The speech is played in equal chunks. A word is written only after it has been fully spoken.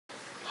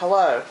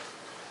Hello,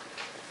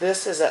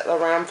 this is at the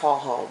Ramfall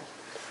home.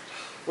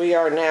 We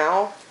are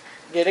now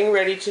getting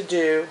ready to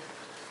do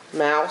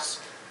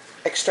mouse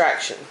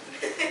extraction.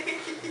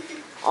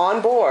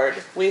 On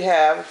board we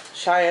have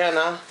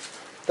Shaiyana,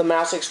 the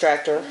mouse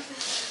extractor,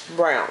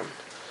 brown,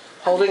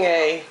 holding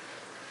a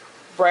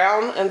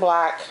brown and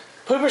black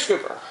pooper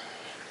scooper.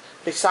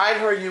 Beside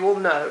her, you will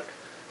note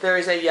there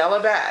is a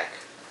yellow bag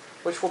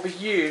which will be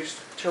used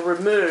to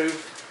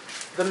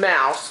remove the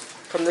mouse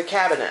from the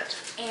cabinet.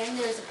 And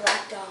there's a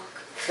black dog.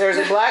 There's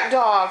a black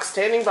dog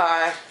standing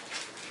by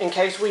in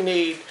case we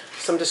need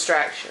some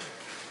distraction.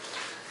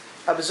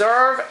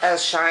 Observe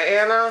as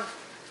Shaiyana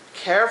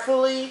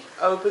carefully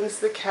opens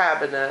the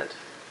cabinet.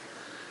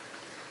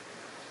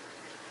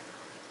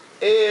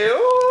 Ew.